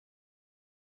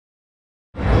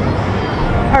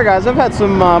Alright guys, I've had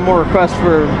some more requests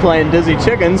for playing Dizzy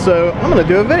Chicken, so I'm going to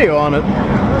do a video on it.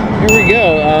 Here we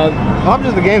go. Object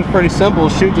of the game's pretty simple.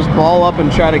 Shoot this ball up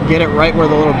and try to get it right where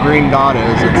the little green dot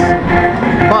is.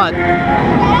 But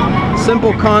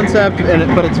simple concept,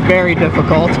 but it's very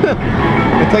difficult.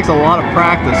 It takes a lot of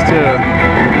practice too.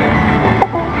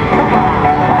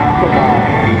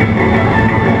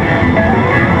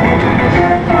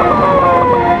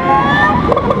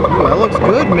 Ooh, that looks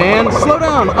good, man. Slow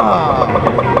down.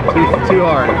 Too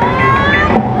hard.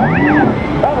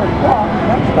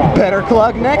 Better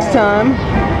clock next time.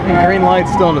 The green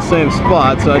light's still in the same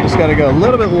spot, so I just got to go a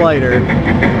little bit lighter.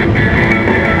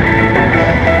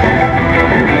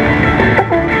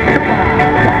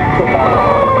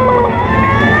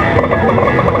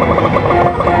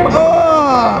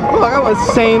 Oh, look, I was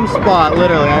same spot,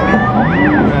 literally.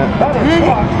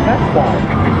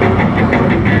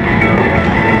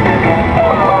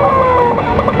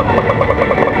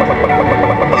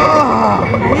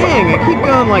 Dang, I keep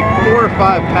going like 4 or 5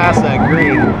 past that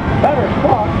green. Better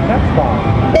clock next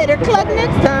time. Better clock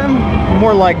next time.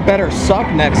 More like better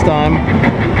suck next time.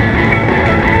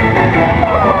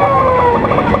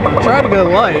 Try to go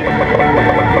light.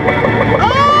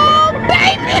 Oh,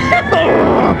 baby!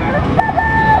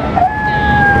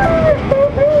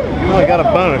 Oh, I got a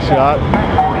bonus shot.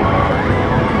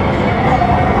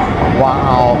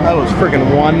 Wow, that was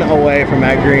freaking 1 away from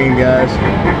that green, guys.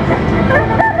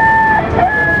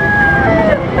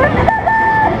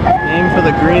 Aim for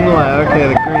the green light. Okay,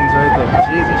 the green's right there.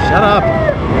 Jesus, shut up.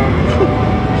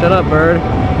 Shut up, bird.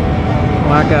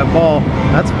 Whack that ball.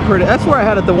 That's pretty. That's where I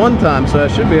had it the one time, so I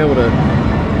should be able to.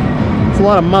 It's a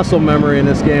lot of muscle memory in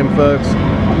this game, folks.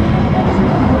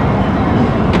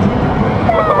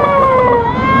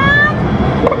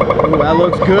 Ooh, that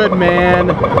looks good, man.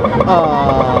 That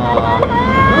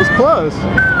was close.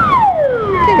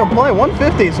 Can't complain.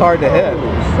 150 is hard to hit.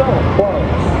 So close.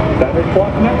 Better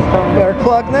clock next time. Better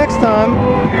clock next time.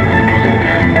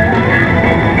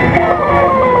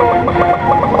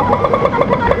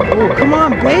 Oh, come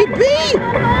on, baby!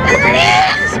 There it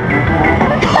is!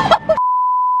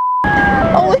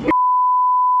 Holy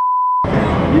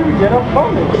you get a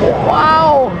bonus.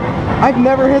 Wow! I've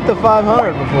never hit the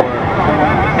 500 before.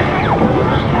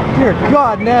 Dear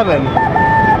God, Nevin.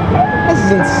 This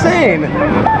is insane.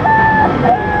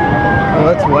 Oh,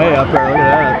 that's way up there. Look at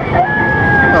that.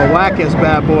 Oh, whack this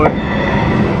bad boy.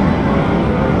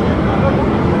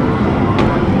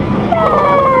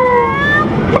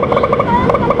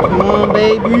 Come on,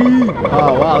 baby.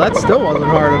 Oh, wow, that still wasn't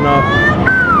hard enough.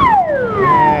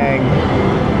 Dang.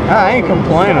 I ain't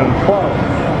complaining.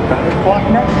 Better clock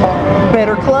next time.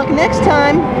 Better clock next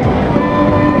time.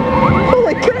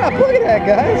 Holy crap, look at that,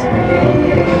 guys.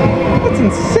 That's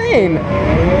insane.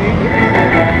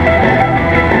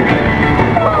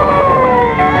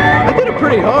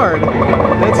 Pretty hard.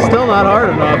 It's still not hard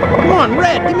enough. Come on,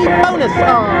 red, give me a bonus.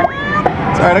 Oh.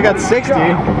 It's alright, I got 60.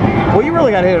 Well, you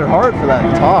really got to hit it hard for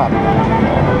that top.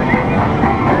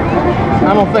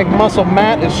 I don't think Muscle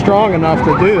Matt is strong enough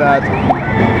to do that.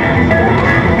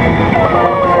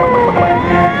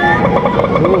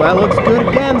 Ooh, that looks good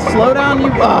again. Slow down,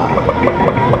 you. A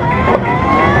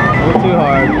little too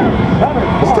hard.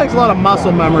 This takes a lot of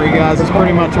muscle memory, guys. That's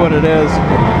pretty much what it is.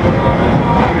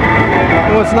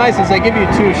 And what's nice is they give you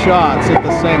 2 shots at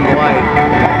the same light.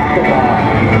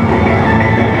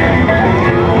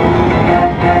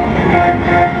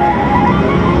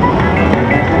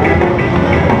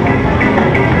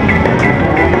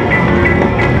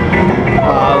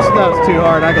 Oh, that was too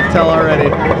hard. I could tell already.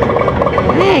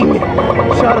 Dang!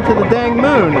 Shot it to the dang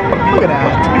moon. Look at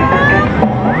that.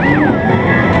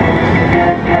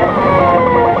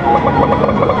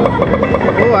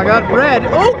 Oh, I got red.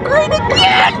 Oh, green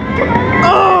again!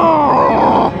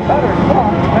 Oh! Better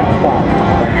clock next time.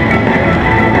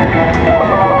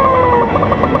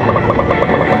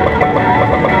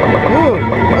 Ooh.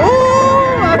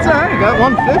 Oh, that's alright. Got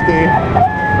 150.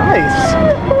 Nice.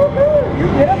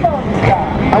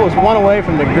 I was 1 away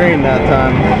from the green that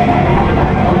time.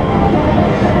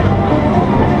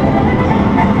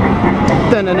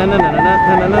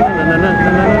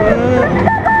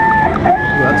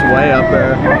 That's way up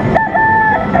there.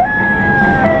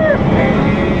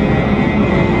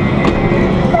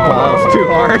 Oh, that was too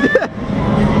hard.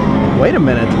 Wait a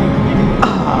minute.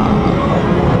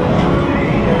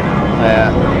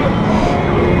 Yeah.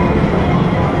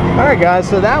 Alright guys,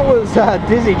 so that was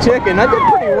Dizzy Chicken. I did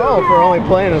pretty well for only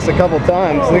playing this a couple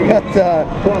times. We got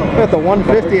the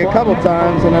 150 a couple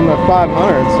times and then the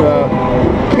 500, so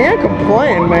can't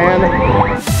complain, man.